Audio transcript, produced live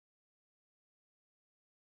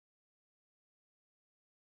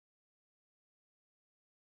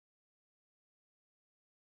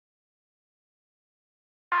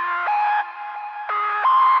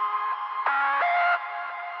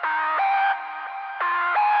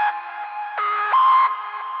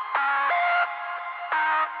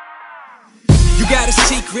got a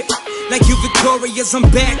secret, like you victorious. I'm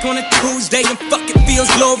back on a Tuesday and fucking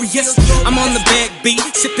feels glorious. I'm on the backbeat,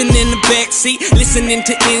 sipping in the backseat, listening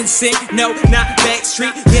to NSYNC. No, not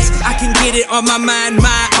Backstreet. Yes, I can get it on my mind,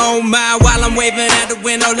 my own mind, while I'm waving out the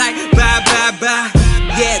window like bye, bye, bye.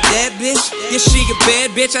 Yeah, that bitch, yeah, she a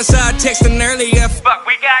bad bitch. I saw her texting earlier. Fuck,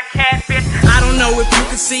 we got catfish. I don't know if you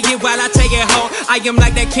can see it while I take it home. I am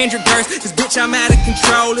like that Kendrick verse, cause bitch, I'm out of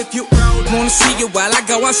control. If you wanna see it while I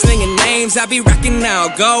go, I'm slinging names. I be rocking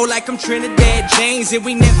now, go like I'm Trinidad James, and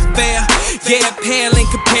we never fail. Yeah, pale in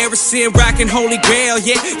comparison, rocking Holy Grail.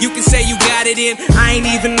 Yeah, you can say you got it in, I ain't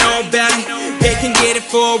even know about it. They can get it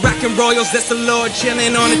for rockin' royals, that's the Lord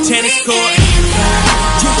chillin' on a tennis court.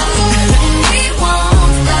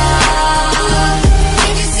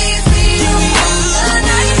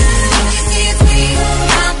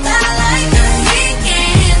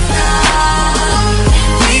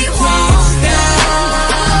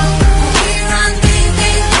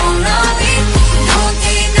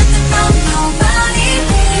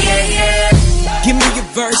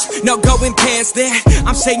 No going past that,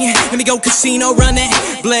 I'm saying, let me go casino, run that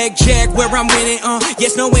blackjack where I'm winning,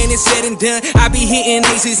 yes, no, when it's said and done, I be hitting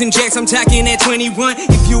aces and jacks, I'm talking at 21,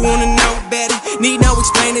 if you wanna know better, need no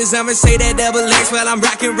explainers, I'ma say that double X while I'm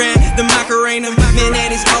rocking around the Macarena, man,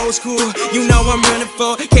 that is old school, you know I'm running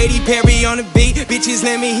for Katy Perry on the beat, bitches,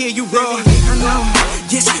 let me hear you roar, I know,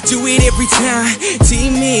 yes, do it every time,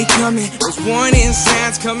 see me coming, those warning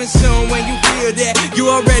signs coming soon, when you feel that, you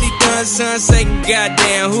already done, son, say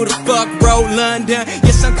goddamn, who the fuck wrote London?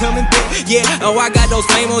 Yes, I'm coming back. Yeah, oh, I got those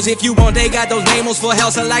lamos. If you want, they got those lamos for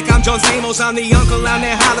hell. So like I'm John Stamos, I'm the uncle, I'm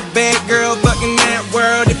that holla bad girl, fucking that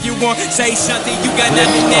world. If you want, say something, you got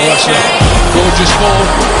nothing to say. Gorgeous ball.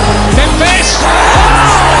 Memphis!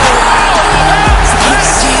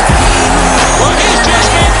 Well, he's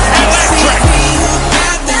just been electric.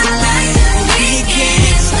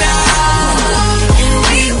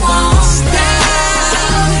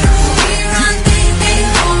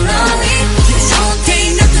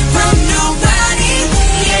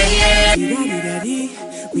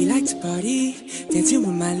 We like to party, dancing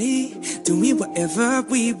with Miley, doing whatever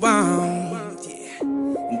we want. Yeah.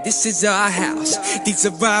 And this is our house, these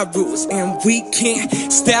are our rules, and we can't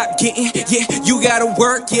stop getting. Yeah, you gotta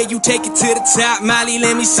work, yeah, you take it to the top. Miley,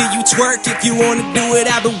 let me see you twerk. If you wanna do it,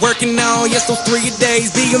 I've been working on. Yes, those 3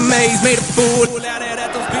 days, be amazed, made a fool out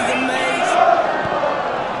at those big amazed.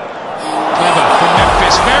 Clever from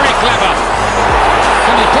Memphis, very clever.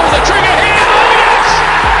 Can he pull the trigger here?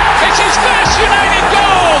 It's his first United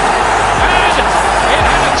goal, and it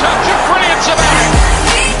had a touch of brilliance about it.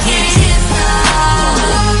 We can't stop,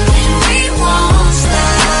 and we won't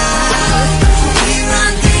stop. We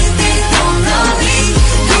run things, they don't know we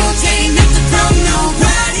don't take nothing from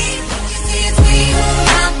nobody. You see it's we who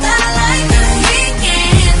got that light, and we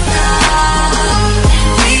can't stop,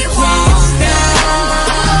 and we won't stop.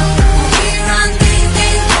 We run things,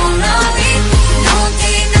 they don't know we don't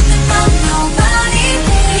take nothing from nobody.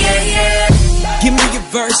 Give me your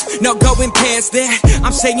verse, no going past that.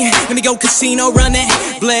 I'm saying, let me go casino, run that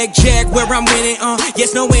blackjack where I'm winning,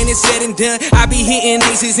 yes, no, when it's said and done, I be hitting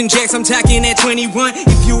aces and jacks, I'm talking at 21.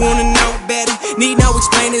 If you wanna know better, need no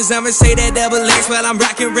explainers, I'ma say that double X while I'm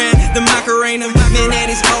rocking around the Macarena, man, that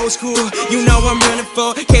is old school, you know I'm running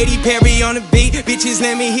for Katy Perry on the beat, bitches,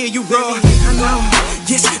 let me hear you roar, I know,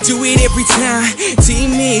 yes, do it every time, see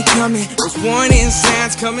me coming, those warning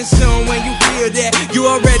signs coming soon, when you feel that, you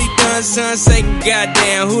already done, son, say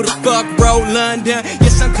goddamn, who the fuck wrote London?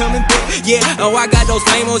 Yes, I'm coming back. Yeah, oh, I got those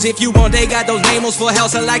lamos. If you want, they got those lamos for hell.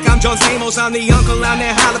 So like I'm John Stamos, I'm the uncle, I'm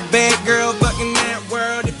that holla bad girl, fucking that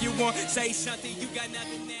world. If you want, say something, you got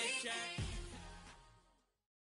nothing.